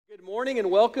Good morning and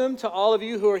welcome to all of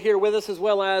you who are here with us as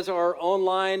well as our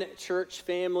online church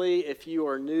family. If you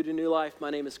are new to New Life, my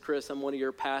name is Chris. I'm one of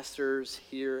your pastors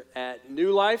here at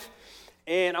New Life.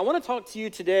 And I want to talk to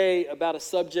you today about a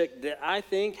subject that I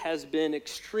think has been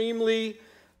extremely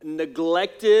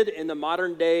neglected in the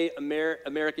modern day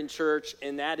American church,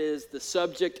 and that is the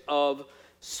subject of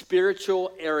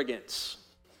spiritual arrogance.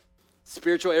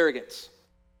 Spiritual arrogance.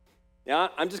 Now,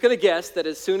 I'm just going to guess that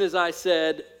as soon as I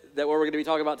said that what we're going to be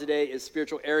talking about today is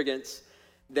spiritual arrogance,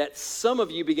 that some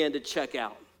of you began to check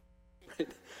out. Right?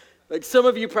 Like some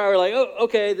of you probably were like, oh,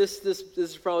 okay, this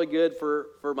is probably good for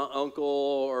my uncle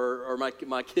or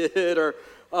my kid,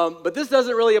 but this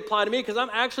doesn't really apply to me because I'm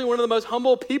actually one of the most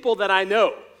humble people that I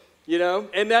know, you know?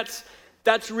 And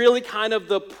that's really kind of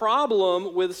the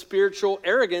problem with spiritual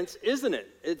arrogance, isn't it?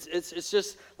 It's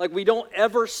just like we don't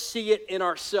ever see it in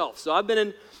ourselves. So I've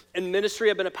been in ministry.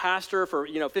 I've been a pastor for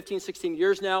 15, 16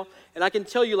 years now, and I can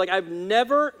tell you, like, I've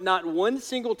never, not one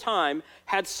single time,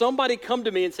 had somebody come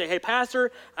to me and say, hey,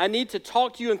 pastor, I need to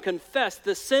talk to you and confess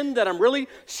the sin that I'm really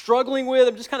struggling with.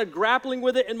 I'm just kind of grappling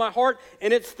with it in my heart,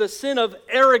 and it's the sin of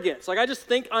arrogance. Like, I just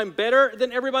think I'm better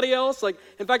than everybody else. Like,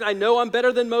 in fact, I know I'm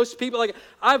better than most people. Like,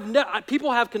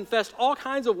 people have confessed all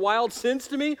kinds of wild sins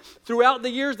to me throughout the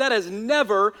years. That has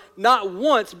never, not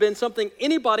once, been something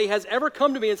anybody has ever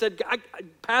come to me and said,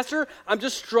 Pastor, I'm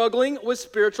just struggling with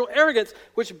spiritual arrogance,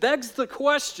 which begs the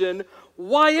question,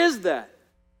 why is that?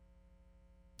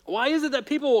 Why is it that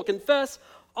people will confess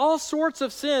all sorts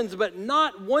of sins, but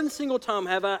not one single time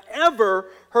have I ever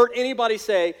heard anybody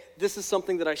say, this is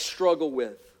something that I struggle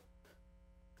with?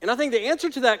 And I think the answer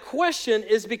to that question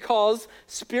is because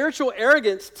spiritual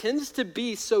arrogance tends to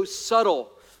be so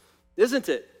subtle, isn't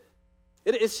it?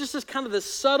 It's just this kind of this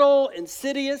subtle,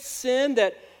 insidious sin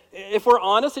that, if we're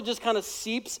honest, it just kind of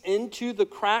seeps into the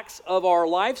cracks of our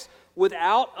lives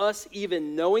without us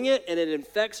even knowing it, and it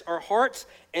infects our hearts,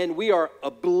 and we are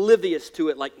oblivious to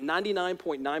it like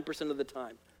 99.9% of the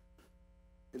time.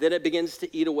 And then it begins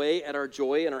to eat away at our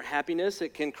joy and our happiness.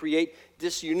 It can create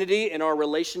disunity in our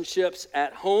relationships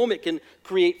at home. It can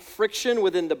create friction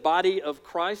within the body of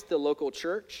Christ, the local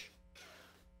church.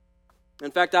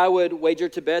 In fact, I would wager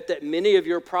to bet that many of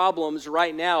your problems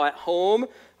right now at home,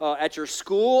 at your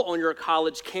school, on your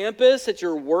college campus, at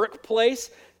your workplace,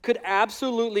 could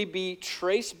absolutely be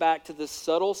traced back to the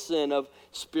subtle sin of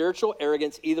spiritual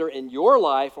arrogance, either in your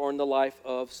life or in the life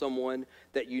of someone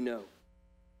that you know.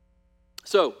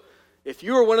 So, if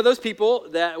you were one of those people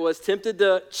that was tempted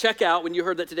to check out when you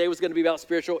heard that today was going to be about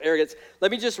spiritual arrogance, let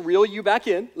me just reel you back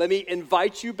in. Let me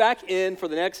invite you back in for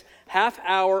the next half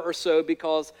hour or so,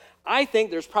 because I think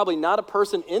there's probably not a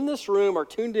person in this room or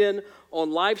tuned in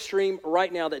on live stream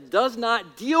right now that does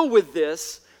not deal with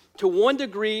this to one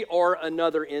degree or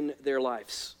another in their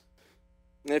lives.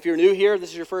 And if you're new here,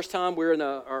 this is your first time, we're in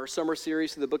our summer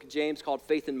series through the book of James called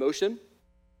Faith in Motion.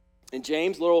 And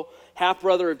James, little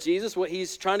half-brother of Jesus, what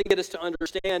he's trying to get us to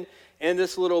understand in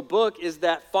this little book is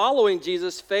that following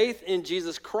Jesus, faith in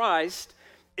Jesus Christ,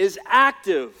 is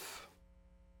active.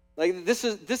 Like this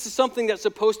is something that's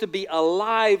supposed to be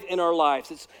alive in our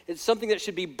lives. It's something that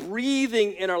should be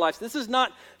breathing in our lives.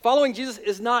 Following Jesus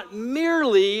is not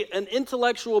merely an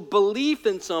intellectual belief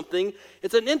in something.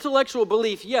 It's an intellectual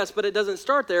belief, yes, but it doesn't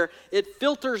start there. It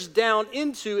filters down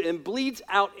into and bleeds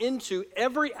out into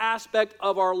every aspect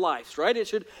of our lives, right? It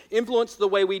should influence the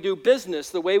way we do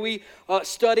business, the way we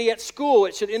study at school.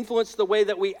 It should influence the way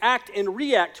that we act and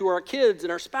react to our kids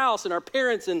and our spouse and our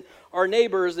parents and our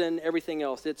neighbors and everything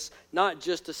else. It's not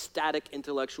just a static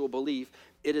intellectual belief.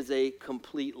 It is a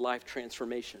complete life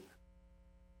transformation.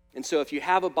 And so if you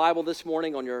have a Bible this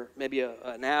morning on your, maybe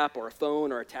an app or a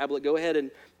phone or a tablet, go ahead and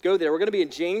go there. We're going to be in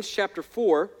James chapter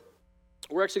 4.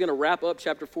 We're actually going to wrap up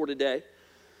chapter 4 today.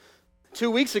 2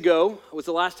 weeks ago was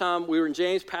the last time we were in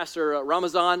James. Pastor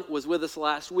Ramazan was with us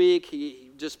last week.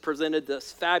 He just presented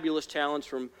this fabulous challenge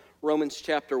from Romans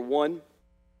chapter 1.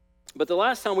 But the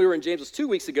last time we were in James was 2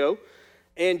 weeks ago,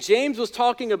 and James was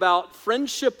talking about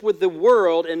friendship with the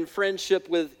world and friendship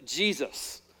with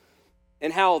Jesus,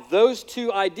 and how those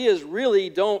two ideas really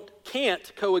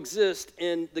can't coexist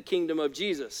in the kingdom of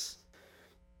Jesus.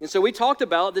 And so we talked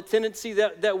about the tendency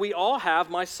that we all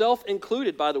have, myself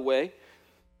included, by the way,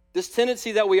 this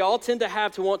tendency that we all tend to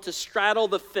have to want to straddle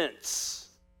the fence,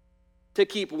 to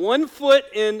keep one foot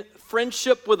in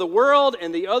friendship with the world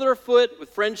and the other foot with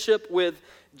friendship with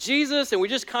Jesus, and we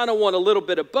just kind of want a little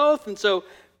bit of both. And so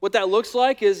what that looks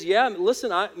like is,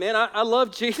 listen, I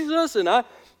love Jesus, and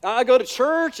I go to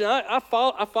church, and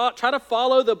I try to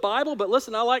follow the Bible, but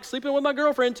listen, I like sleeping with my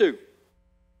girlfriend too.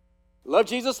 Love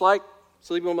Jesus like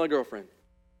sleeping with my girlfriend.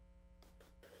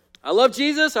 I love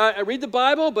Jesus. I read the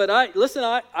Bible, but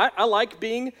I like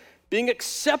being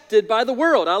accepted by the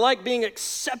world. I like being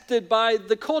accepted by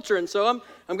the culture. And so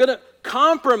I'm going to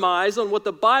compromise on what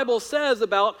the Bible says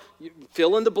about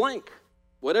fill in the blank,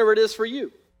 whatever it is for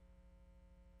you.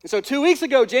 And so 2 weeks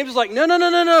ago, James was like,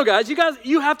 no, guys,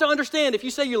 you have to understand, if you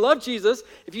say you love Jesus,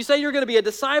 if you say you're going to be a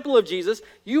disciple of Jesus,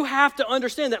 you have to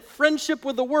understand that friendship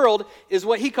with the world is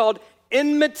what he called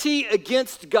enmity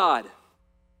against God.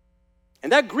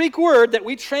 And that Greek word that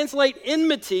we translate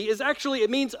enmity is actually,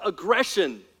 it means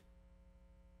aggression.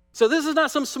 So this is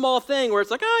not some small thing where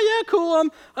it's like, oh yeah, cool,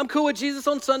 I'm cool with Jesus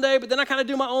on Sunday, but then I kind of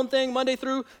do my own thing Monday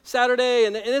through Saturday,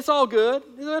 and it's all good.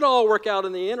 It'll all work out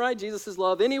in the end, right? Jesus is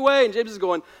love anyway, and James is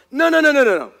going, no.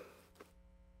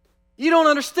 You don't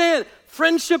understand.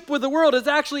 Friendship with the world is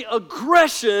actually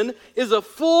aggression, is a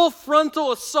full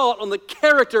frontal assault on the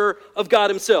character of God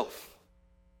himself.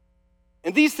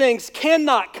 And these things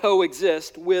cannot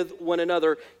coexist with one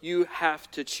another. You have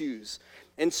to choose.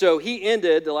 And so he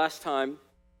ended the last time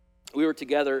we were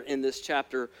together in this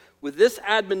chapter with this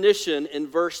admonition in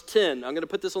verse 10. I'm going to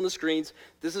put this on the screens.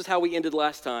 This is how we ended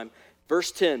last time.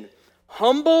 Verse 10,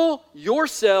 humble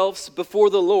yourselves before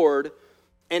the Lord,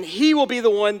 and he will be the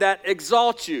one that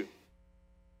exalts you.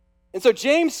 And so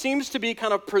James seems to be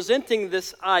kind of presenting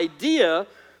this idea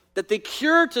that the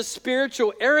cure to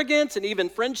spiritual arrogance and even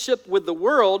friendship with the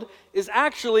world is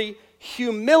actually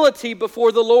humility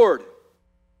before the Lord.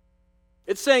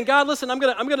 It's saying, God, listen, I'm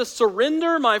gonna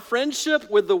surrender my friendship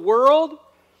with the world,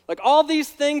 like all these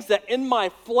things that in my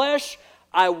flesh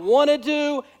I want to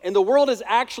do, and the world is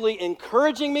actually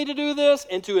encouraging me to do this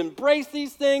and to embrace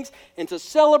these things and to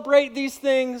celebrate these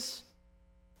things.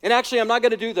 And actually, I'm not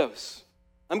going to do those.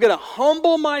 I'm going to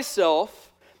humble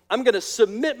myself. I'm going to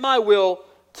submit my will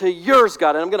to yours,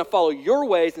 God, and I'm going to follow your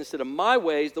ways instead of my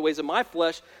ways, the ways of my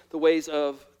flesh, the ways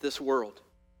of this world.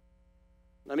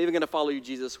 I'm even going to follow you,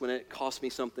 Jesus, when it costs me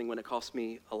something, when it costs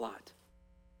me a lot.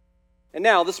 And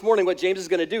now, this morning, what James is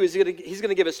going to do is he's going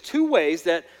to give us two ways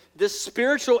that this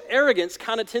spiritual arrogance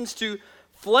kind of tends to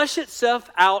flesh itself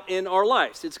out in our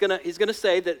lives. He's going to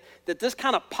say that this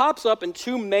kind of pops up in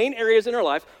two main areas in our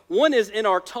life. One is in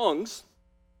our tongues,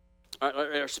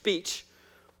 our speech,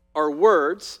 our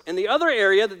words. And the other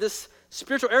area that this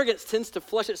spiritual arrogance tends to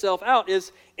flesh itself out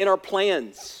is in our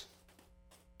plans.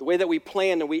 The way that we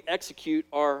plan and we execute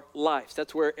our lives.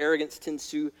 That's where arrogance tends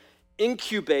to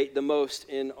incubate the most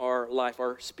in our life,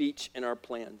 our speech and our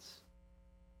plans.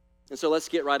 And so let's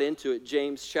get right into it.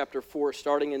 James chapter 4,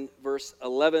 starting in verse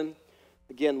 11.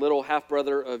 Again, little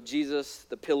half-brother of Jesus,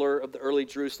 the pillar of the early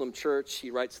Jerusalem church. He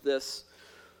writes this: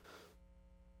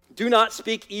 do not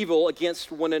speak evil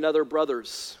against one another,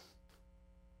 brothers.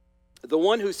 The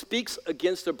one who speaks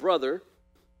against a brother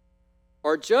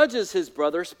or judges his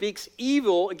brother speaks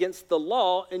evil against the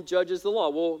law and judges the law.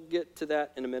 We'll get to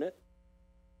that in a minute.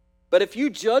 But if you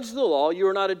judge the law, you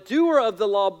are not a doer of the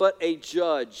law, but a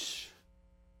judge.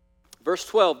 Verse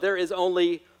 12, there is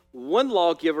only one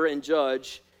lawgiver and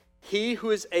judge, he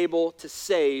who is able to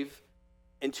save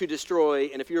and to destroy.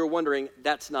 And if you're wondering,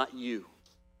 that's not you.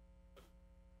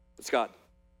 It's God.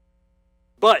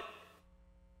 But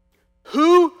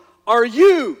who are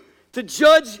you to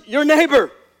judge your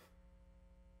neighbor?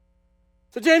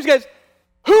 So James goes,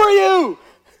 who are you?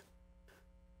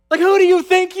 Like, who do you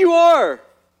think you are?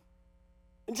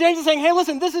 And James is saying, hey,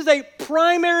 listen, this is a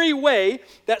primary way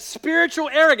that spiritual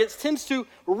arrogance tends to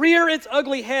rear its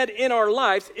ugly head in our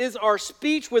lives, is our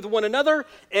speech with one another,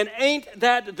 and ain't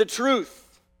that the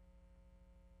truth?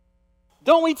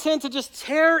 Don't we tend to just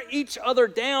tear each other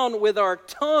down with our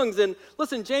tongues? And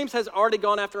listen, James has already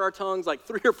gone after our tongues like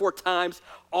 3 or 4 times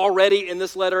already in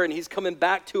this letter, and he's coming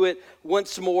back to it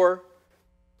once more.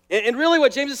 And really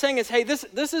what James is saying is, hey, this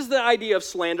is the idea of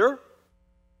slander.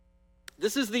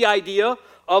 This is the idea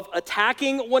of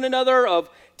attacking one another, of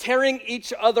tearing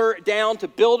each other down to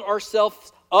build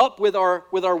ourselves up with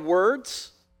our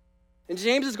words. And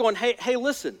James is going, hey,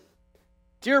 listen,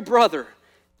 dear brother,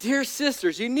 dear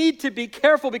sisters, you need to be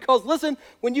careful because, listen,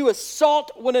 when you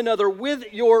assault one another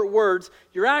with your words,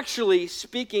 you're actually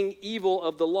speaking evil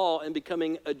of the law and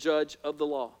becoming a judge of the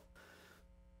law.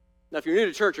 Now, if you're new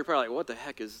to church, you're probably like, what the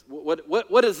heck is,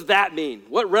 what does that mean?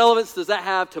 What relevance does that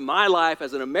have to my life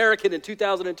as an American in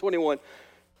 2021?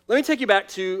 Let me take you back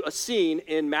to a scene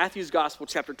in Matthew's Gospel,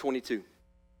 chapter 22.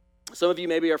 Some of you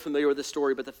maybe are familiar with this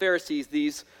story, but the Pharisees,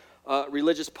 these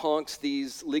religious punks,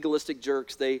 these legalistic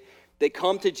jerks, they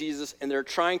come to Jesus and they're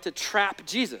trying to trap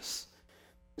Jesus.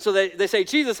 So they say,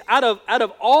 Jesus, out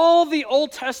of all the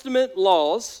Old Testament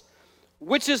laws,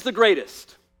 which is the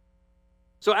greatest?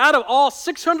 So out of all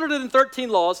 613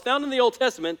 laws found in the Old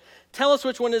Testament, tell us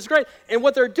which one is great. And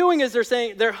what they're doing is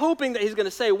they're hoping that he's going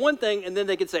to say one thing, and then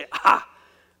they can say,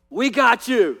 we got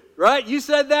you, right? You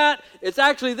said that. It's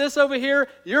actually this over here.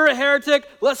 You're a heretic.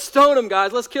 Let's stone him,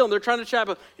 guys. Let's kill him. They're trying to trap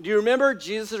him. Do you remember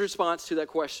Jesus' response to that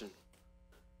question?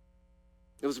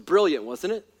 It was brilliant,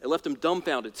 wasn't it? It left them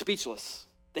dumbfounded, speechless.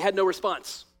 They had no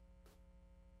response.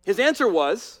 His answer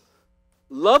was,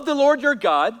 love the Lord your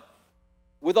God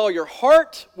with all your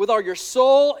heart, with all your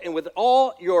soul, and with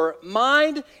all your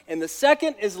mind. And the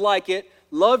second is like it,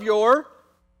 love your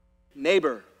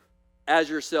neighbor as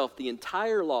yourself. The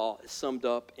entire law is summed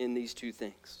up in these two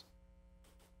things.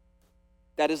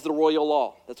 That is the royal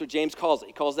law. That's what James calls it.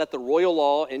 He calls that the royal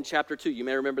law in chapter 2. You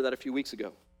may remember that a few weeks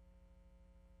ago.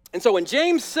 And so when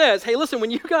James says, hey, listen,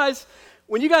 when you guys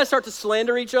start to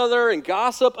slander each other and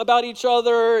gossip about each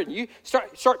other and you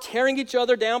start tearing each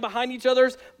other down behind each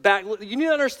other's back, you need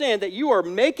to understand that you are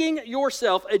making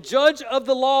yourself a judge of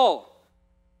the law.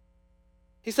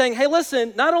 He's saying, hey,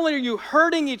 listen, not only are you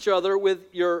hurting each other with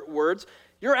your words,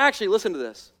 you're actually, listen to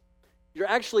this, you're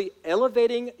actually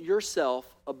elevating yourself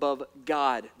above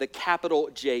God, the capital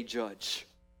J judge.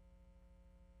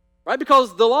 Right?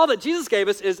 Because the law that Jesus gave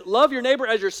us is love your neighbor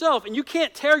as yourself, and you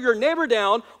can't tear your neighbor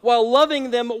down while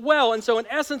loving them well. And so in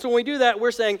essence, when we do that,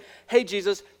 we're saying, hey,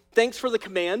 Jesus, thanks for the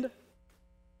command.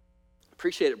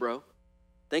 Appreciate it, bro.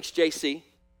 Thanks, JC,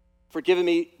 for giving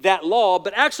me that law.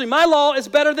 But actually, my law is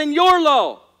better than your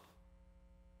law.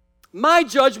 My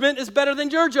judgment is better than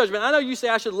your judgment. I know you say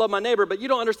I should love my neighbor, but you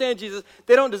don't understand, Jesus.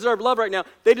 They don't deserve love right now.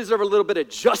 They deserve a little bit of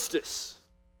justice.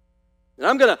 And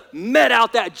I'm going to met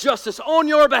out that justice on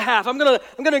your behalf. I'm going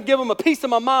to give them a piece of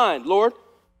my mind, Lord.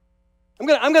 I'm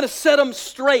going to set them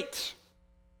straight.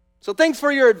 So thanks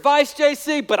for your advice,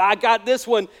 JC, but I got this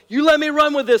one. You let me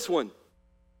run with this one.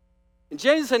 And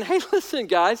James is saying, hey, listen,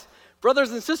 guys,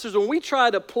 brothers and sisters, when we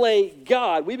try to play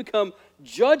God, we become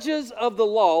judges of the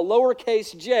law,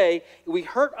 lowercase j, and we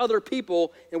hurt other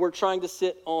people, and we're trying to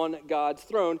sit on God's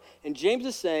throne. And James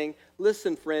is saying,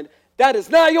 listen, friend, that is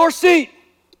not your seat.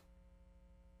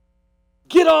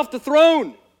 Get off the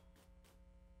throne.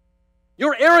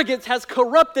 Your arrogance has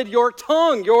corrupted your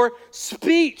tongue, your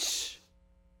speech.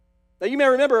 Now you may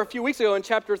remember a few weeks ago in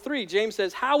chapter 3, James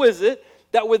says, how is it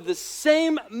that with the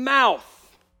same mouth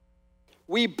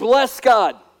we bless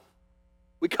God?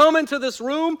 We come into this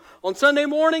room on Sunday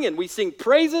morning and we sing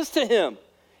praises to him.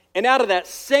 And out of that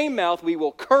same mouth we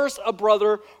will curse a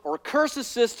brother or curse a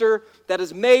sister that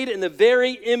is made in the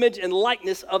very image and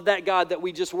likeness of that God that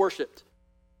we just worshiped.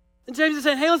 And James is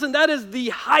saying, hey, listen, that is the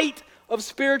height of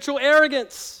spiritual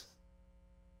arrogance.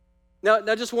 Now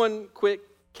just one quick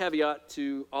caveat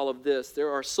to all of this. There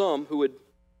are some who would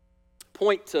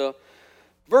point to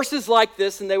verses like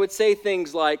this, and they would say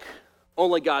things like,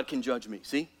 only God can judge me.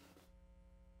 See?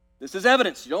 This is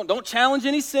evidence. You don't challenge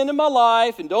any sin in my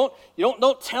life, and don't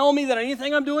tell me that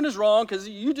anything I'm doing is wrong, because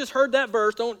you just heard that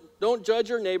verse. Don't judge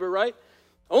your neighbor, right?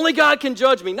 Only God can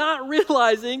judge me, not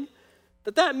realizing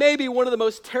that may be one of the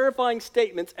most terrifying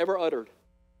statements ever uttered.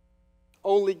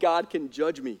 Only God can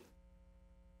judge me.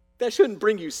 That shouldn't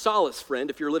bring you solace, friend,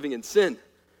 if you're living in sin.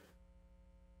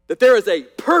 That there is a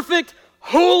perfect,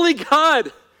 holy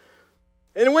God.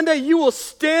 And one day you will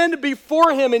stand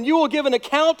before him and you will give an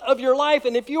account of your life.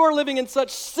 And if you are living in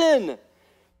such sin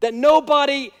that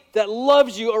nobody that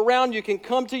loves you around you can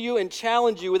come to you and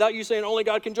challenge you without you saying, only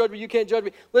God can judge me, you can't judge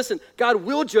me. Listen, God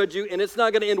will judge you, and it's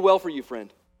not going to end well for you,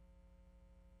 friend.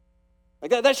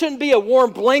 Like that shouldn't be a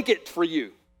warm blanket for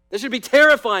you. That should be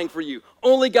terrifying for you.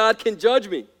 Only God can judge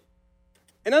me.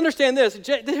 And understand this.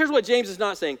 Here's what James is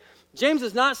not saying. James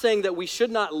is not saying that we should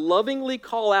not lovingly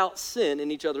call out sin in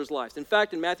each other's lives. In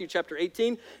fact, in Matthew chapter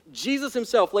 18, Jesus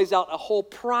himself lays out a whole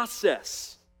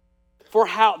process for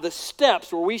how the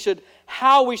steps where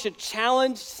how we should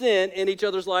challenge sin in each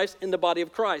other's lives in the body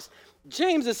of Christ.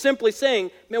 James is simply saying,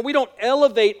 man, we don't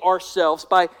elevate ourselves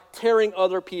by tearing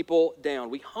other people down.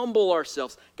 We humble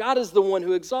ourselves. God is the one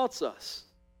who exalts us.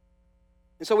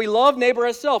 And so we love neighbor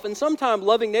as self. And sometimes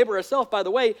loving neighbor as self, by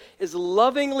the way, is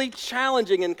lovingly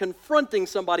challenging and confronting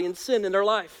somebody in sin in their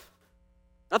life.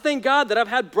 I thank God that I've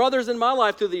had brothers in my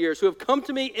life through the years who have come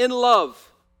to me in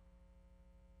love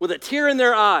with a tear in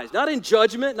their eyes, not in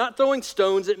judgment, not throwing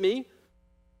stones at me,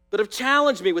 but have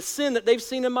challenged me with sin that they've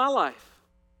seen in my life.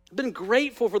 I've been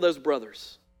grateful for those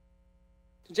brothers.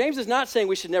 James is not saying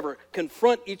we should never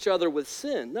confront each other with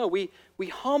sin. No, we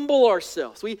humble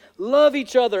ourselves. We love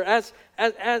each other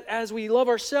as we love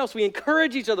ourselves. We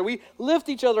encourage each other. We lift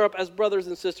each other up as brothers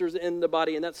and sisters in the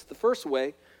body, and that's the first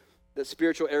way that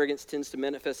spiritual arrogance tends to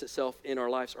manifest itself in our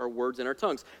lives are words and our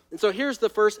tongues. And so here's the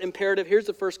first imperative, here's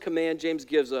the first command James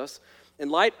gives us. In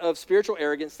light of spiritual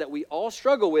arrogance that we all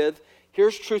struggle with,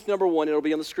 here's truth number one. It'll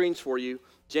be on the screens for you.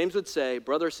 James would say,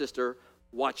 brother or sister,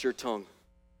 watch your tongue.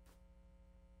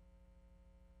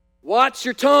 Watch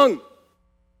your tongue.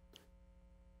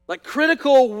 Like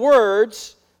critical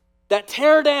words that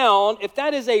tear down, if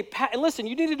that is and listen,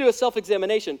 you need to do a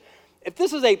self-examination. If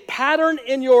this is a pattern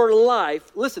in your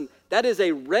life, listen, that is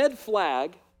a red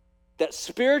flag that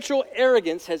spiritual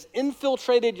arrogance has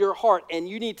infiltrated your heart, and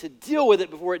you need to deal with it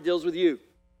before it deals with you.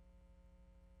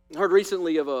 I heard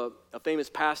recently of a famous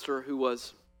pastor who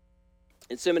was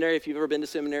in seminary. If you've ever been to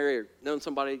seminary or known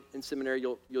somebody in seminary,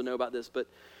 you'll know about this. But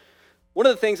one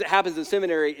of the things that happens in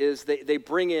seminary is they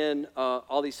bring in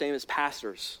all these famous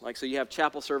pastors. Like, so you have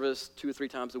chapel service 2 or 3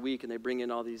 times a week, and they bring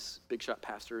in all these big shot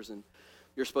pastors, and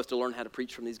you're supposed to learn how to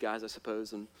preach from these guys, I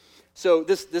suppose. And so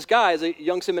this guy, as a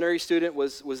young seminary student,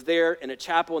 was there in a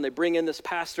chapel, and they bring in this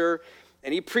pastor,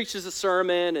 and he preaches a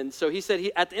sermon. And so he said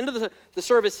at the end of the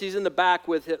service, he's in the back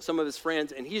with some of his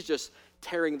friends, and he's just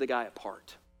tearing the guy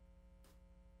apart.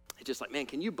 He's just like, man,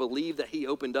 can you believe that he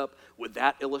opened up with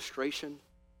that illustration?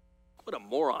 What a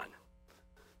moron.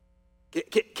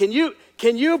 Can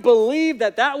you believe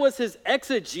that was his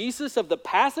exegesis of the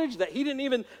passage, that he didn't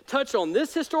even touch on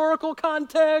this historical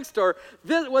context or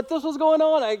what this was going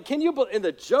on? In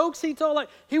the jokes he told, like,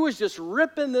 he was just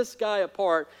ripping this guy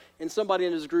apart, and somebody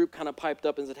in his group kind of piped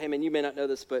up and said, hey man, you may not know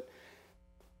this, but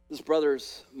this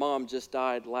brother's mom just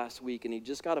died last week, and he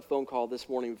just got a phone call this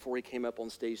morning before he came up on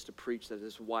stage to preach that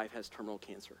his wife has terminal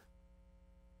cancer.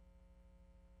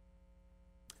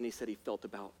 And he said he felt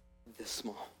about this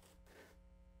small.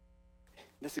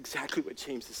 That's exactly what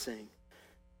James is saying.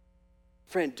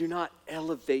 Friend, do not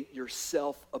elevate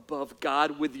yourself above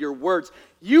God with your words.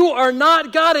 You are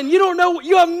not God, and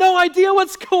you have no idea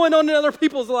what's going on in other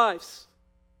people's lives.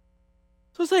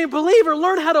 So I'm saying, believer,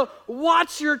 learn how to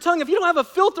watch your tongue. If you don't have a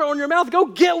filter on your mouth, go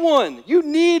get one. You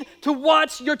need to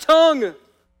watch your tongue.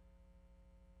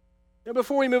 Now,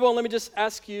 before we move on, let me just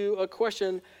ask you a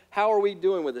question. How are we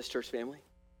doing with this, church family?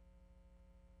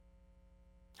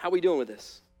 How are we doing with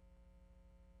this?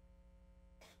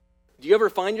 Do you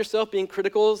ever find yourself being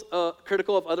critical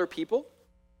of other people,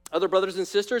 other brothers and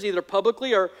sisters, either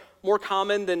publicly or more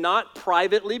common than not,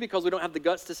 privately, because we don't have the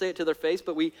guts to say it to their face,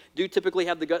 but we do typically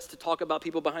have the guts to talk about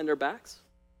people behind their backs?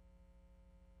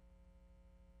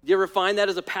 Do you ever find that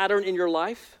as a pattern in your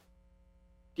life?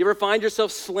 Do you ever find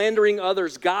yourself slandering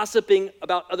others, gossiping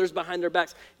about others behind their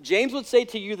backs? James would say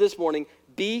to you this morning,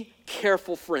 be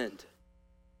careful, friend.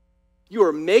 You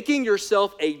are making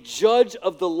yourself a judge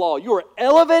of the law. You are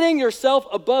elevating yourself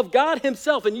above God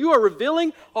himself, and you are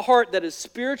revealing a heart that is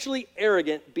spiritually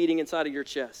arrogant beating inside of your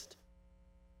chest.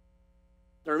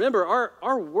 Now remember,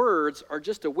 our words are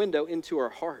just a window into our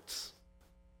hearts.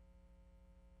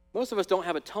 Most of us don't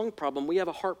have a tongue problem. We have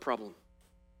a heart problem.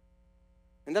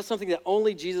 And that's something that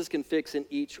only Jesus can fix in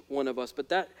each one of us. But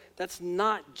that's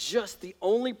not just the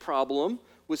only problem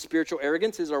with spiritual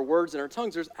arrogance is our words and our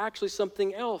tongues. There's actually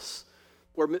something else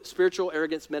where spiritual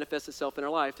arrogance manifests itself in our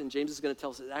life, and James is going to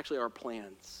tell us it's actually our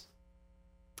plans.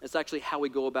 It's actually how we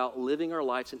go about living our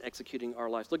lives and executing our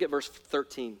lives. Look at verse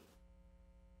 13.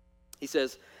 He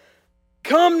says,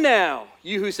 come now,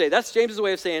 you who say, that's James's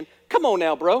way of saying, come on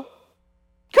now, bro.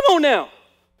 Come on now.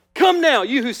 Come now,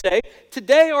 you who say,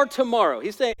 today or tomorrow.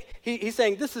 He's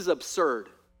saying this is absurd.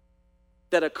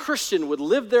 That a Christian would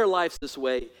live their lives this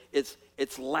way, it's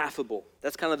laughable.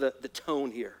 That's kind of the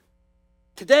tone here.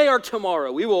 Today or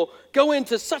tomorrow, we will go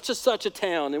into such a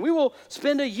town, and we will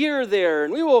spend a year there,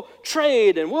 and we will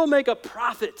trade, and we'll make a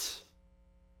profit.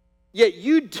 Yet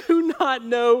you do not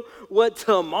know what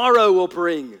tomorrow will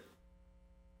bring.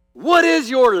 What is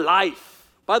your life?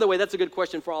 By the way, that's a good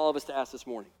question for all of us to ask this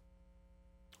morning.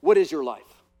 What is your life?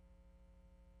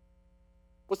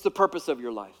 What's the purpose of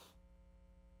your life?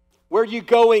 Where are you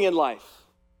going in life?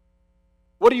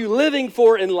 What are you living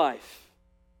for in life?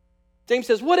 James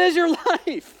says, what is your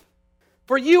life?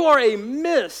 For you are a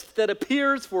mist that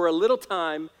appears for a little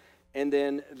time and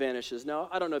then vanishes. Now,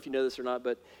 I don't know if you know this or not,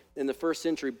 but in the first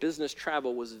century, business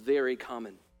travel was very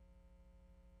common.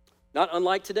 Not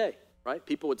unlike today, right?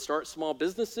 People would start small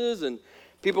businesses, and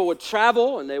people would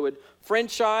travel, and they would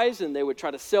franchise, and they would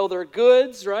try to sell their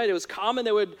goods, right? It was common.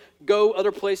 They would go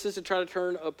other places to try to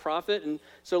turn a profit. And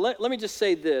so let me just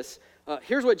say this.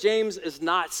 Here's what James is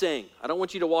not saying. I don't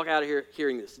want you to walk out of here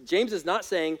hearing this. James is not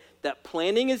saying that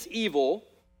planning is evil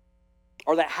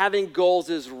or that having goals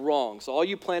is wrong. So all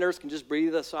you planners can just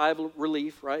breathe a sigh of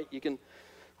relief, right? You can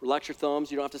relax your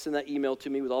thumbs. You don't have to send that email to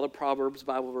me with all the Proverbs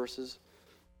Bible verses.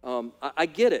 I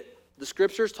get it. the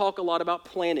scriptures talk a lot about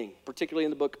planning, particularly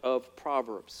in the book of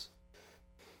Proverbs.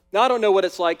 Now, I don't know what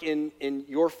it's like in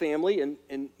your family.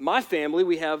 In my family,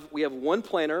 we have one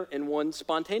planner and one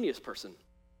spontaneous person,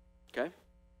 okay?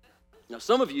 Now,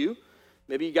 some of you,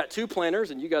 maybe you got two planners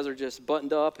and you guys are just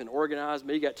buttoned up and organized.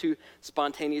 Maybe you got two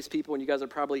spontaneous people and you guys are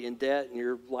probably in debt and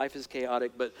your life is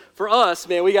chaotic. But for us,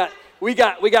 man, we got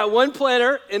one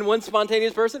planner and one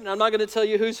spontaneous person, and I'm not going to tell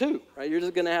you who's who, right? You're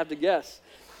just going to have to guess.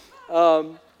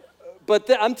 But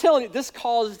I'm telling you, this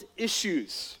caused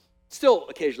issues. Still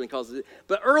occasionally causes it.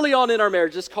 But early on in our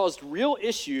marriage, this caused real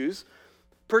issues,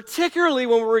 particularly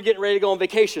when we were getting ready to go on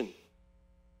vacation.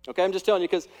 Okay, I'm just telling you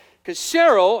because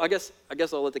Cheryl, I guess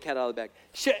I'll let the cat out of the bag.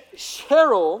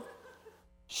 Cheryl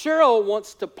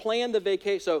wants to plan the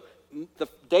vacation. So the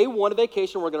day one of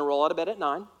vacation, we're going to roll out of bed at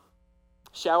 9,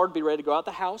 showered, be ready to go out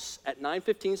the house at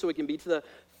 9:15 so we can be to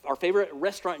our favorite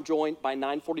restaurant joint by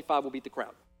 9:45. We'll beat the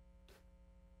crowd.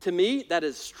 To me, that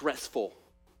is stressful,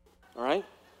 all right?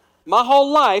 My whole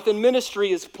life in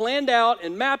ministry is planned out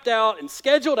and mapped out and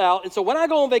scheduled out, and so when I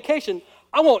go on vacation,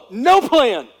 I want no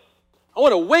plan. I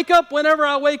want to wake up whenever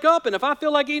I wake up, and if I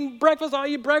feel like eating breakfast, I'll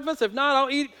eat breakfast. If not,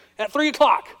 I'll eat at 3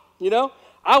 o'clock, you know?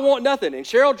 I want nothing. And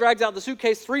Cheryl drags out the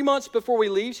suitcase 3 months before we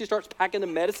leave. She starts packing the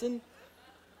medicine.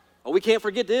 Oh, we can't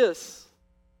forget this.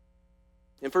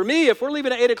 And for me, if we're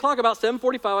leaving at 8 o'clock, about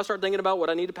 7:45, I start thinking about what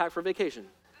I need to pack for vacation.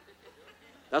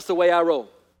 That's the way I roll.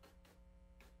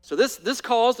 So this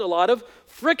caused a lot of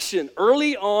friction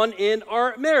early on in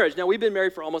our marriage. Now, we've been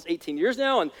married for almost 18 years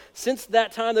now, and since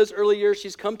that time, those early years,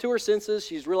 she's come to her senses.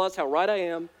 She's realized how right I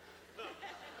am.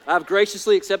 I've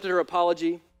graciously accepted her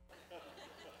apology.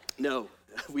 No,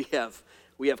 we have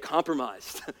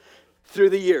compromised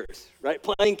through the years, right?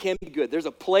 Planning can be good. There's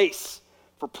a place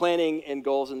for planning and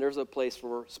goals, and there's a place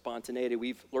for spontaneity.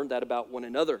 We've learned that about one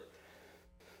another.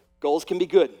 Goals can be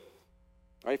good.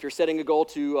 Right, if you're setting a goal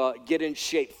to get in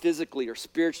shape physically or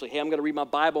spiritually, hey, I'm going to read my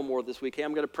Bible more this week. Hey,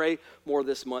 I'm going to pray more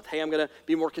this month. Hey, I'm going to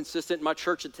be more consistent in my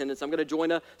church attendance. I'm going to join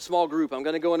a small group. I'm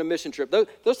going to go on a mission trip.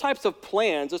 Those types of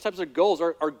plans, those types of goals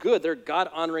are good. They're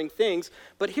God-honoring things.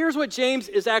 But here's what James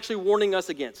is actually warning us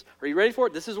against. Are you ready for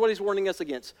it? This is what he's warning us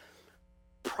against.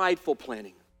 Prideful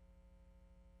planning.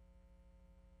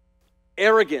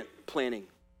 Arrogant planning.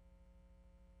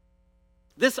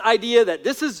 This idea that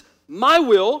this is my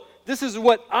will, this is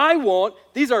what I want,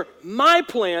 these are my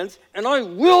plans, and I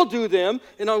will do them,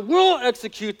 and I will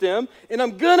execute them, and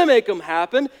I'm going to make them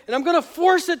happen, and I'm going to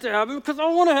force it to happen because I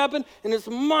want to happen, and it's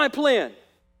my plan.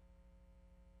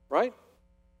 Right?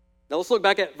 Now let's look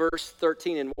back at verse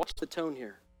 13 and watch the tone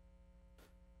here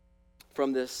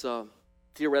from this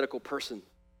theoretical person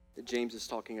that James is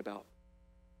talking about.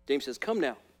 James says, come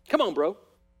now. Come on, bro.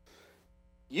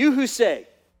 You who say,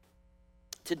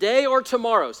 today or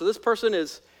tomorrow. So this person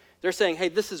they're saying, hey,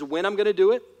 this is when I'm going to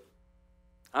do it.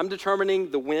 I'm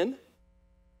determining the when.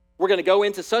 We're going to go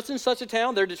into such and such a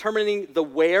town. They're determining the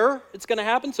where it's going to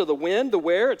happen. So the when, the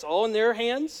where, it's all in their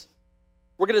hands.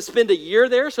 We're going to spend a year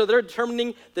there. So they're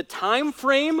determining the time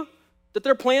frame that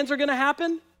their plans are going to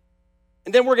happen.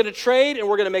 And then we're going to trade and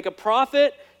we're going to make a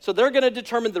profit. So they're going to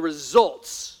determine the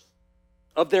results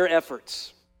of their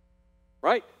efforts.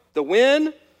 Right? The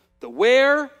when, the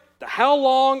where, the how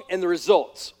long, and the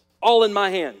results. All in my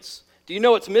hands. Do you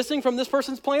know what's missing from this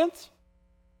person's plans?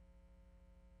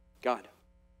 God.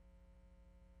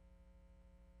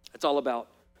 It's all about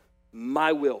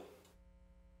my will.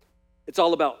 It's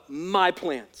all about my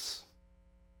plans.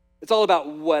 It's all about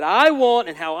what I want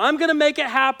and how I'm going to make it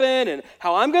happen and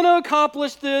how I'm going to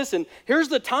accomplish this. And here's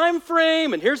the time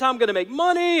frame and here's how I'm going to make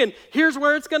money and here's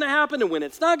where it's going to happen and when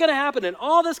it's not going to happen and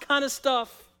all this kind of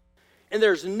stuff. And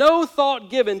there's no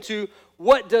thought given to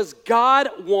what does God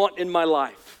want in my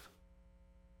life?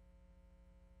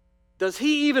 Does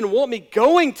he even want me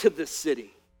going to this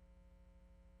city?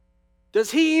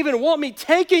 Does he even want me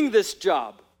taking this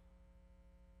job?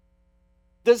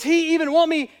 Does he even want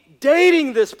me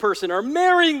dating this person or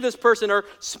marrying this person or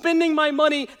spending my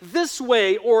money this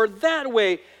way or that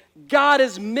way? God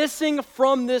is missing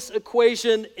from this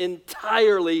equation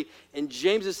entirely. And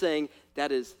James is saying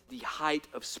that is the height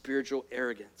of spiritual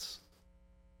arrogance.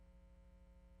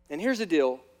 And here's the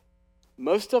deal.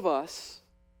 Most of us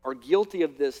are guilty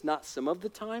of this not some of the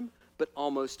time, but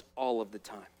almost all of the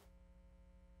time.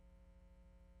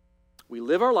 We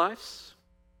live our lives.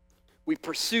 We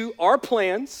pursue our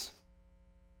plans.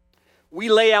 We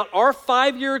lay out our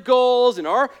 5-year goals and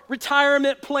our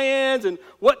retirement plans and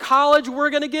what college we're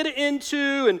going to get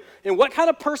into and what kind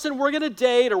of person we're going to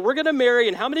date or we're going to marry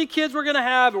and how many kids we're going to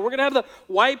have and we're going to have the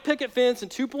white picket fence and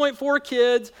 2.4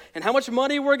 kids and how much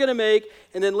money we're going to make.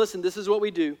 And then listen, this is what we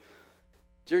do.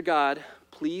 Dear God,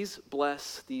 please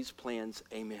bless these plans.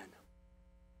 Amen.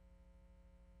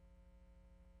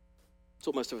 That's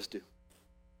what most of us do.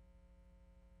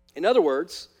 In other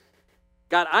words,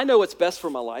 God, I know what's best for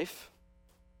my life.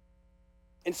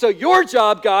 And so your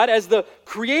job, God, as the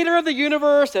creator of the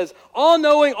universe, as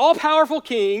all-knowing, all-powerful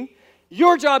king,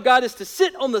 your job, God, is to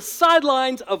sit on the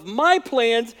sidelines of my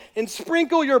plans and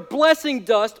sprinkle your blessing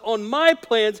dust on my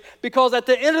plans, because at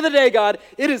the end of the day, God,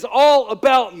 it is all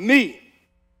about me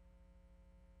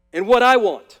and what I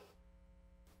want.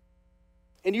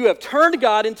 And you have turned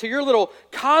God into your little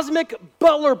cosmic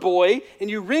butler boy, and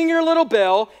you ring your little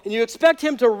bell, and you expect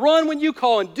him to run when you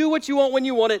call and do what you want when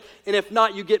you want it, and if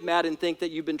not, you get mad and think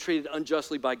that you've been treated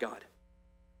unjustly by God.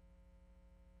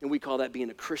 And we call that being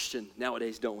a Christian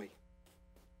nowadays, don't we?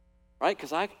 Right?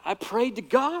 Because I prayed to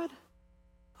God.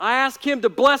 I asked him to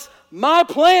bless my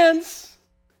plans.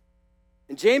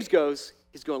 And James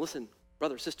he's going, listen,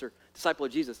 brother, sister, disciple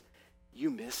of Jesus, you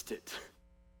missed it.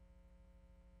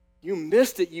 You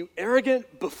missed it, you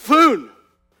arrogant buffoon.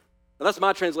 Now, that's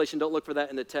my translation. Don't look for that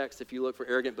in the text. If you look for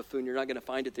arrogant buffoon, you're not going to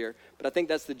find it there. But I think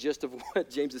that's the gist of what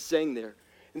James is saying there.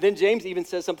 And then James even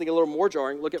says something a little more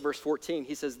jarring. Look at verse 14.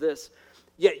 He says this,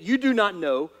 yet you do not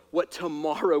know what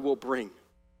tomorrow will bring.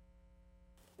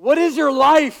 What is your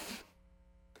life?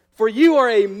 For you are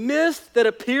a mist that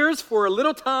appears for a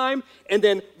little time and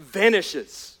then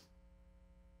vanishes.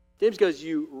 James goes,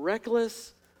 you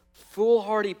reckless,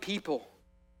 foolhardy people.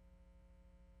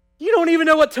 You don't even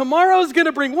know what tomorrow's going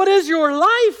to bring. What is your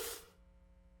life?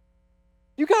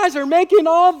 You guys are making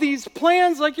all these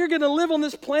plans like you're going to live on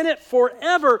this planet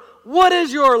forever. What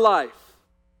is your life?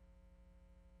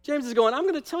 James is going, I'm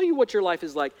going to tell you what your life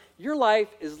is like. Your life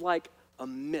is like a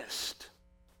mist.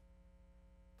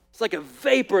 It's like a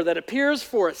vapor that appears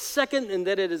for a second and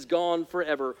then it is gone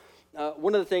forever.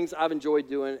 One of the things I've enjoyed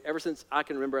doing ever since I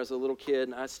can remember as a little kid,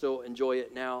 and I still enjoy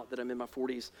it now that I'm in my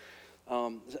 40s,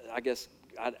 I guess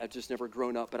I've just never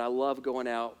grown up, but I love going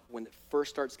out when it first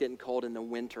starts getting cold in the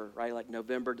winter, right? Like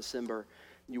November, December.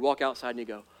 You walk outside and you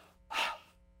go,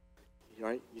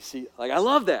 right? You see, like I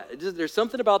love that. There's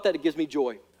something about that that gives me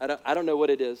joy. I don't know what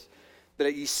it is,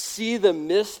 but you see the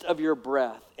mist of your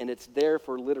breath, and it's there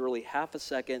for literally half a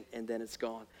second, and then it's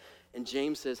gone. And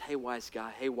James says, hey, wise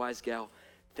guy, hey, wise gal,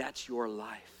 that's your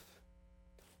life.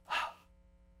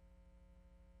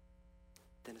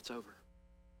 Then it's over.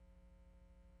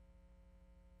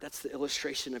 That's the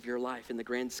illustration of your life in the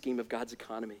grand scheme of God's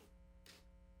economy.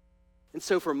 And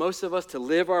so for most of us to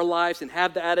live our lives and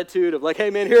have the attitude of like, hey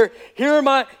man, here's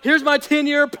my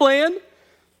 10-year plan,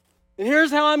 and here's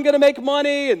how I'm going to make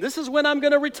money, and this is when I'm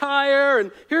going to retire,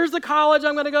 and here's the college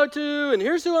I'm going to go to, and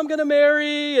here's who I'm going to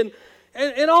marry,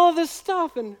 and all of this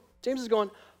stuff. And James is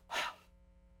going,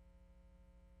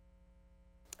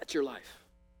 that's your life.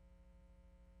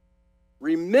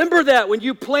 Remember that when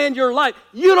you plan your life.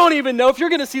 You don't even know if you're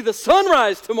going to see the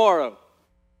sunrise tomorrow.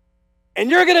 And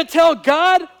you're going to tell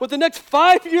God what the next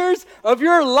 5 years of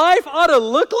your life ought to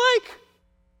look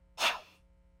like?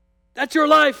 That's your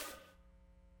life.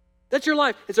 That's your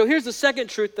life. And so here's the second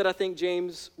truth that I think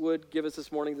James would give us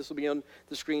this morning. This will be on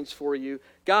the screens for you.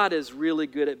 God is really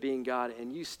good at being God,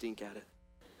 and you stink at it.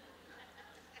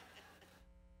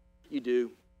 You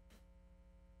do.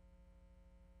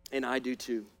 And I do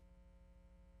too.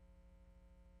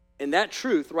 And that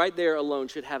truth right there alone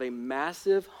should have a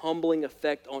massive, humbling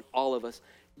effect on all of us.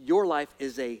 Your life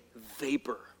is a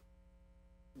vapor.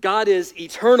 God is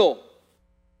eternal.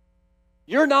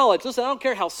 Your knowledge, listen, I don't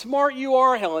care how smart you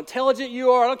are, how intelligent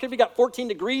you are, I don't care if you got 14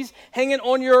 degrees hanging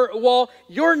on your wall.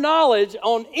 Your knowledge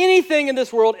on anything in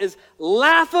this world is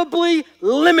laughably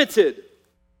limited.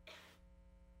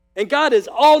 And God is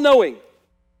all-knowing.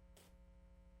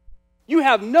 You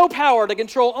have no power to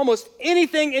control almost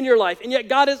anything in your life, and yet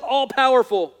God is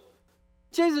all-powerful.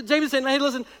 James is saying, hey,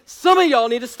 listen, some of y'all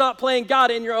need to stop playing God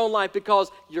in your own life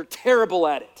because you're terrible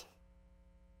at it.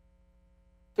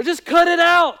 So just cut it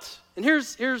out. And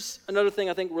here's another thing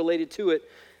I think related to it.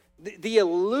 The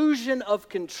illusion of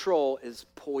control is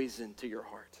poison to your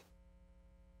heart.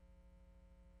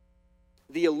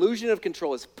 The illusion of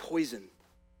control is poison.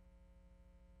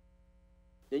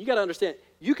 Now, you got to understand,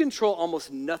 you control almost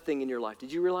nothing in your life.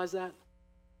 Did you realize that?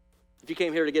 If you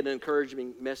came here to get an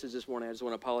encouraging message this morning, I just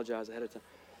want to apologize ahead of time.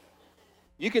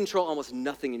 You control almost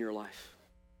nothing in your life.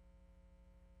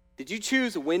 Did you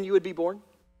choose when you would be born?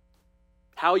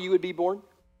 How you would be born?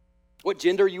 What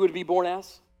gender you would be born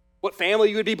as? What family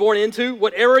you would be born into?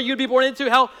 What era you would be born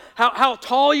into? How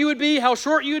tall you would be? How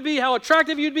short you would be? How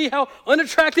attractive you would be? How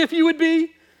unattractive you would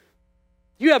be?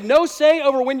 You have no say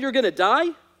over when you're going to die.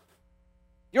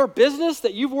 Your business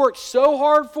that you've worked so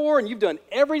hard for and you've done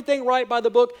everything right by the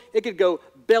book, it could go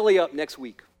belly up next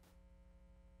week.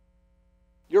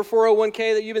 Your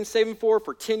 401k that you've been saving for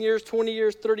 10 years, 20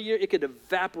 years, 30 years, it could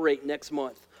evaporate next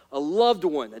month. A loved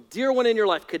one, a dear one in your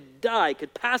life could die,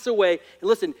 could pass away. And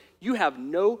listen, you have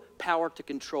no power to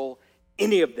control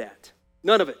any of that.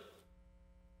 None of it.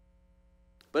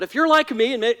 But if you're like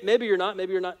me, and maybe you're not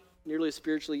nearly as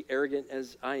spiritually arrogant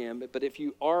as I am, but if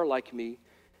you are like me,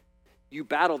 you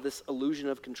battle this illusion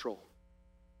of control.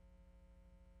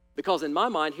 Because in my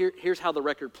mind, here's how the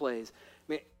record plays.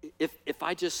 I mean, if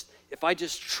I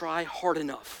just try hard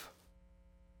enough,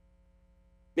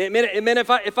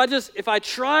 if I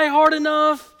try hard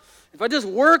enough, if I just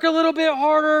work a little bit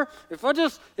harder, if I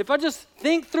just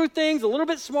think through things a little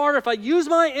bit smarter, if I use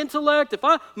my intellect, if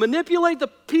I manipulate the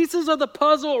pieces of the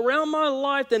puzzle around my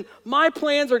life, then my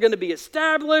plans are going to be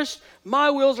established. My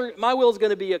will is going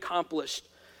to be accomplished.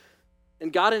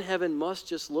 And God in heaven must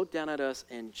just look down at us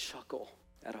and chuckle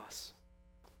at us.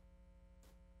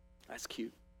 That's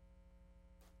cute.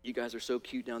 You guys are so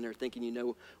cute down there thinking you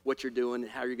know what you're doing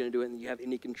and how you're going to do it and you have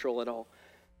any control at all.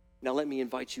 Now let me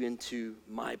invite you into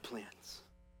my plans.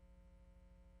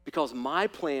 Because my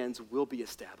plans will be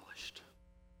established.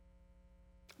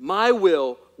 My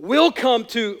will come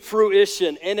to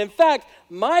fruition. And in fact,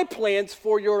 my plans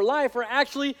for your life are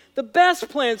actually the best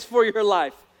plans for your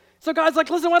life. So God's like,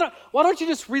 listen, why don't you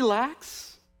just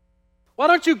relax? Why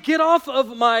don't you get off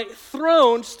of my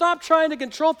throne, stop trying to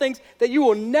control things that you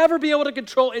will never be able to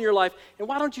control in your life, and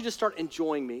why don't you just start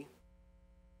enjoying me?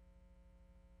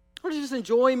 Why don't you just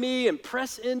enjoy me and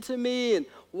press into me and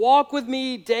walk with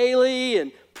me daily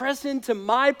and press into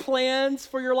my plans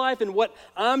for your life and what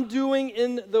I'm doing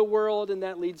in the world? And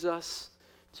that leads us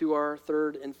to our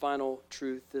third and final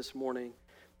truth this morning.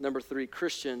 Number 3,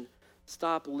 Christian,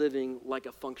 stop living like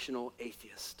a functional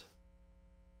atheist.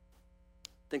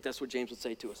 I think that's what James would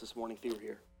say to us this morning if he were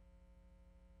here.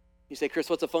 You say, Chris,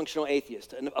 what's a functional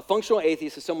atheist? And a functional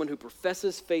atheist is someone who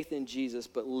professes faith in Jesus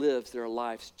but lives their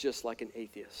lives just like an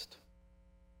atheist.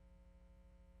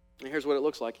 And here's what it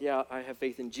looks like. Yeah, I have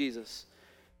faith in Jesus,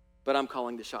 but I'm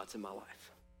calling the shots in my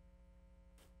life.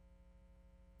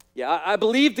 Yeah, I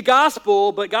believe the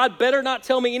gospel, but God better not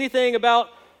tell me anything about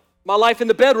my life in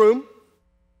the bedroom.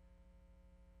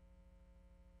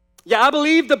 Yeah, I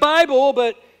believe the Bible,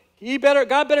 but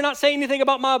God better not say anything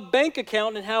about my bank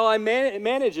account and how I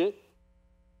manage it.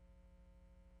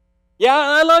 Yeah,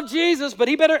 I love Jesus, but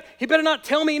he better not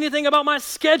tell me anything about my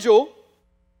schedule.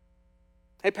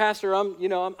 Hey, Pastor,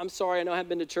 I'm sorry. I know I haven't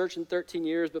been to church in 13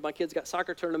 years, but my kids got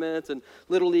soccer tournaments and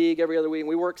Little League every other week, and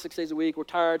we work 6 days a week. We're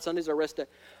tired. Sundays are rest day.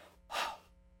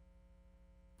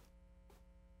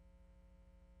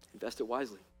 Invest it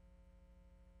wisely.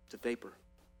 It's a vapor.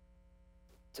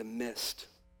 It's a mist.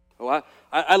 Oh,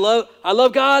 I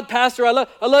love God, Pastor. I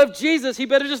love Jesus. He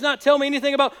better just not tell me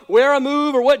anything about where I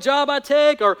move or what job I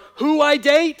take or who I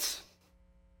date.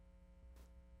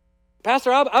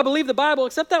 Pastor, I believe the Bible,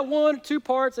 except that 1 or 2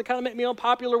 parts that kind of make me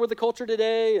unpopular with the culture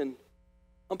today and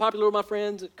unpopular with my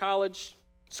friends at college,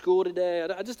 school today.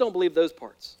 I just don't believe those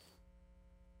parts.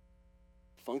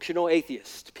 Functional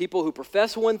atheist, people who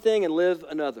profess one thing and live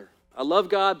another. I love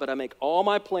God, but I make all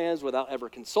my plans without ever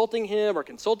consulting him or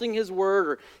consulting his word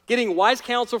or getting wise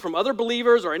counsel from other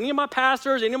believers or any of my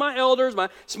pastors, any of my elders, my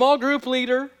small group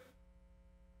leader.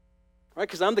 Right?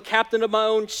 Because I'm the captain of my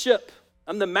own ship.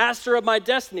 I'm the master of my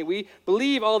destiny. We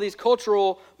believe all these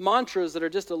cultural mantras that are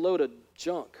just a load of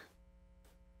junk.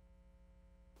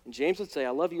 And James would say,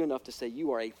 I love you enough to say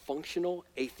you are a functional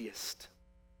atheist.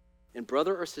 And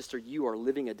brother or sister, you are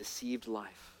living a deceived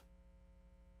life.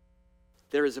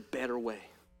 There is a better way.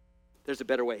 There's a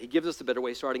better way. He gives us a better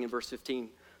way starting in verse 15.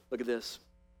 Look at this.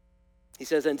 He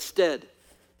says, instead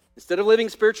of living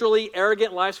spiritually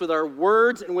arrogant lives with our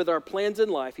words and with our plans in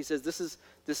life, he says, this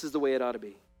is the way it ought to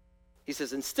be. He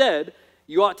says, instead,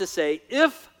 you ought to say,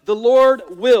 if the Lord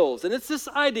wills. And it's this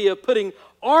idea of putting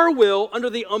our will under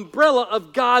the umbrella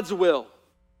of God's will.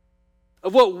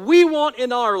 Of what we want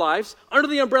in our lives, under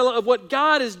the umbrella of what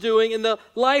God is doing in the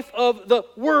life of the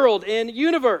world and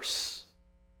universe.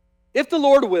 If the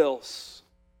Lord wills,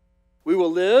 we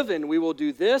will live and we will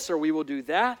do this or we will do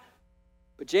that.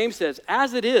 But James says,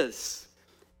 as it is,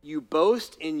 you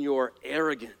boast in your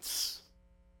arrogance.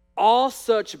 All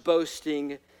such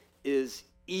boasting is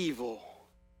evil.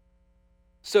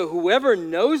 So whoever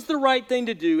knows the right thing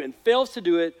to do and fails to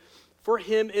do it, for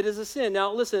him it is a sin.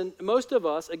 Now listen, most of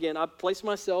us, again, I place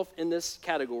myself in this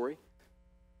category.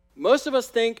 Most of us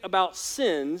think about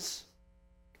sins,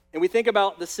 and we think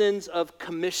about the sins of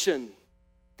commission,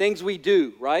 things we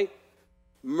do, right?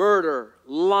 murder,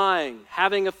 lying,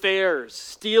 having affairs,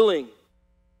 stealing.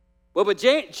 Well, but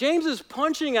James is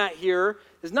punching at here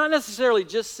is not necessarily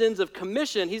just sins of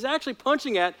commission. He's actually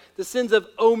punching at the sins of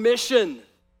omission.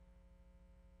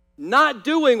 Not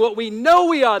doing what we know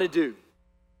we ought to do.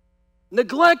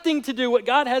 Neglecting to do what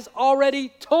God has already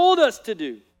told us to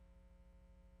do.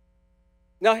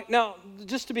 Now,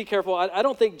 just to be careful, I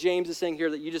don't think James is saying here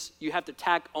that you have to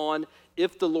tack on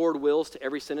 "if the Lord wills" to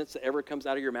every sentence that ever comes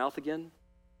out of your mouth again.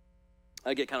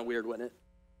 That'd get kind of weird, wouldn't it?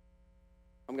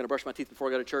 I'm going to brush my teeth before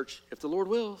I go to church. If the Lord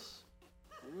wills.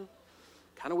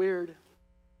 Kind of weird.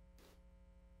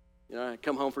 I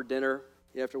come home for dinner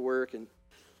after work and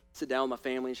sit down with my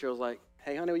family, and Cheryl's like,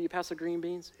 "Hey, honey, will you pass the green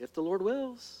beans?" If the Lord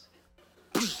wills.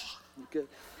 Good.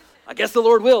 I guess the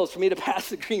Lord wills for me to pass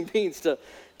the green beans to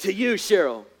you,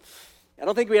 Cheryl. I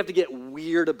don't think we have to get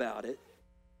weird about it.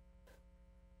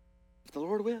 If the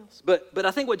Lord wills. But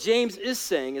I think what James is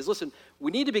saying is, listen,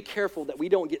 we need to be careful that we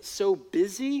don't get so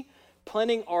busy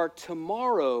planning our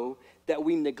tomorrow that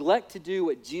we neglect to do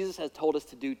what Jesus has told us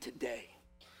to do today.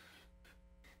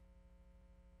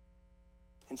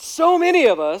 And so many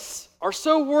of us are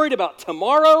so worried about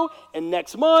tomorrow and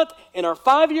next month and our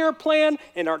 5-year plan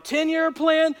and our 10-year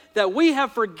plan that we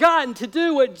have forgotten to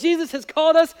do what Jesus has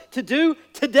called us to do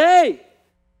today.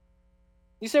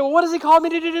 You say, well, what has he called me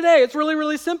to do today? It's really,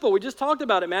 really simple. We just talked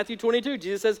about it. Matthew 22,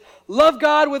 Jesus says, love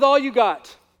God with all you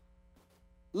got.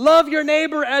 Love your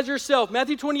neighbor as yourself.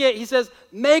 Matthew 28, he says,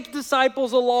 make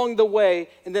disciples along the way.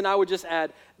 And then I would just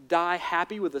add, die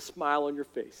happy with a smile on your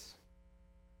face.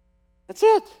 That's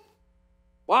it.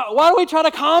 Why do we try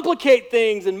to complicate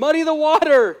things and muddy the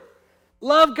water?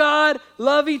 Love God,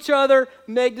 love each other,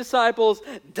 make disciples,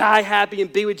 die happy,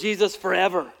 and be with Jesus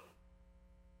forever.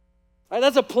 All right,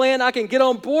 that's a plan I can get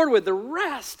on board with. The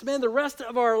rest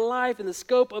of our life and the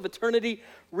scope of eternity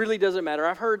really doesn't matter.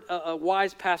 I've heard a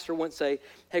wise pastor once say,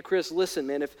 hey, Chris, listen,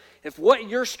 man, if what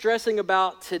you're stressing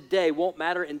about today won't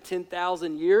matter in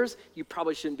 10,000 years, you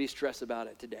probably shouldn't be stressed about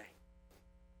it today.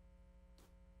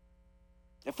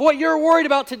 If what you're worried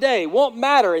about today won't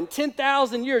matter in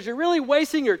 10,000 years, you're really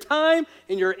wasting your time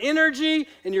and your energy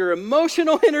and your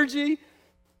emotional energy.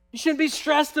 You shouldn't be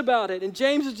stressed about it. And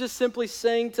James is just simply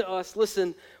saying to us,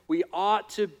 listen, we ought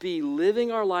to be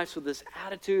living our lives with this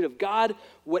attitude of, God,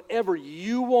 whatever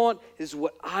you want is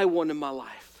what I want in my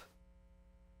life.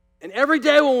 And every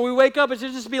day when we wake up, it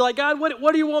should just be like, God,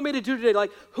 what do you want me to do today?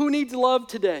 Like, who needs love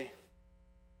today?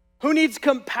 Who needs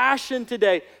compassion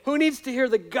today? Who needs to hear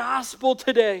the gospel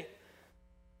today?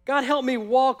 God, help me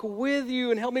walk with you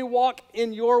and help me walk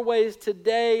in your ways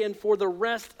today and for the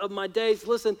rest of my days.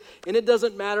 Listen, and it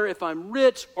doesn't matter if I'm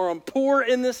rich or I'm poor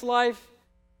in this life.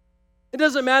 It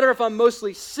doesn't matter if I'm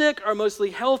mostly sick or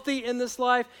mostly healthy in this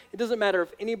life. It doesn't matter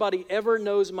if anybody ever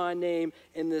knows my name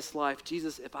in this life.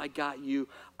 Jesus, if I got you,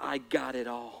 I got it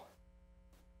all.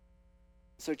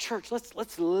 So church,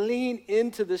 let's lean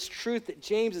into this truth that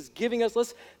James is giving us.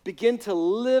 Let's begin to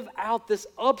live out this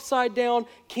upside down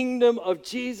kingdom of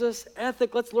Jesus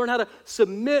ethic. Let's learn how to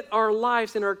submit our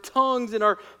lives and our tongues and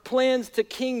our plans to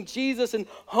King Jesus and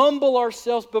humble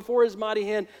ourselves before his mighty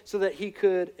hand so that he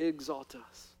could exalt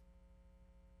us.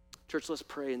 Church, let's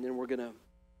pray and then we're going to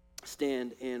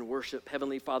stand and worship.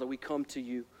 Heavenly Father, we come to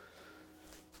you.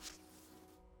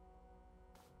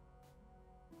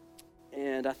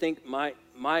 And I think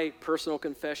my personal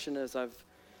confession as I've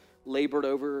labored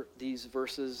over these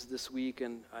verses this week,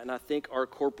 and I think our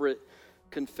corporate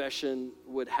confession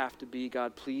would have to be,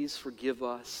 God, please forgive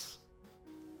us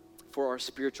for our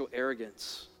spiritual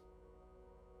arrogance,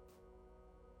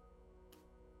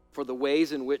 for the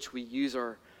ways in which we use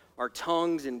our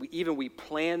tongues and we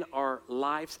plan our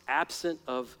lives absent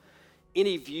of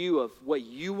any view of what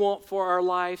you want for our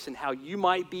lives and how you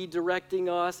might be directing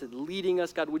us and leading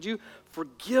us. God, would you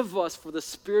forgive us for the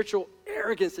spiritual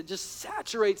arrogance that just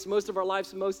saturates most of our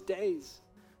lives and most days?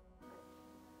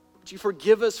 Would you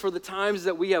forgive us for the times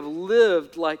that we have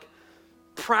lived like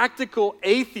practical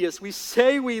atheists? We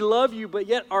say we love you, but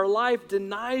yet our life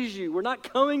denies you. We're not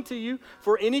coming to you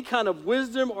for any kind of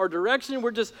wisdom or direction.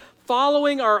 We're just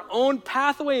following our own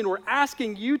pathway, and we're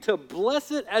asking you to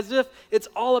bless it as if it's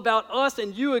all about us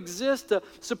and you exist to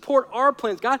support our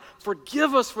plans. God,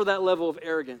 forgive us for that level of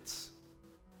arrogance.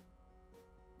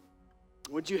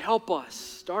 Would you help us,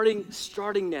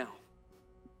 starting now,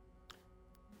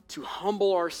 to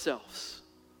humble ourselves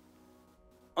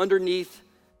underneath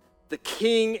the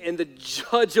king and the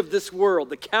judge of this world,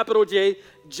 the capital J,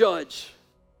 judge.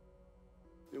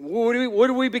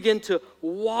 Would we begin to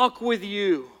walk with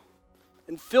you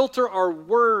and filter our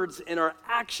words and our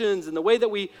actions and the way that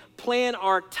we plan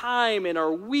our time and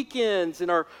our weekends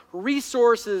and our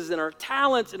resources and our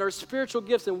talents and our spiritual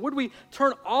gifts. And would we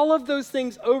turn all of those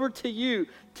things over to you,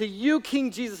 King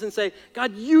Jesus, and say,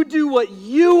 God, you do what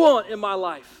you want in my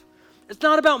life. It's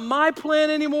not about my plan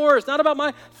anymore. It's not about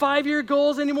my 5-year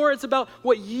goals anymore. It's about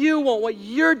what you want, what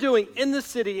you're doing in the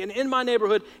city and in my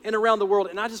neighborhood and around the world.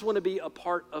 And I just want to be a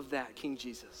part of that, King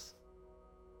Jesus.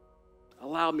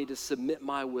 Allow me to submit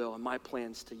my will and my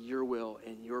plans to your will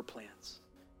and your plans.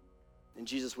 And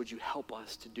Jesus, would you help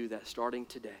us to do that starting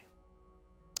today?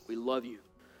 We love you.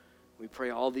 We pray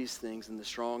all these things in the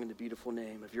strong and the beautiful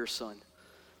name of your Son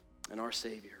and our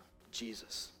Savior,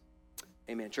 Jesus.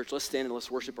 Amen. Church, let's stand and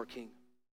let's worship our King.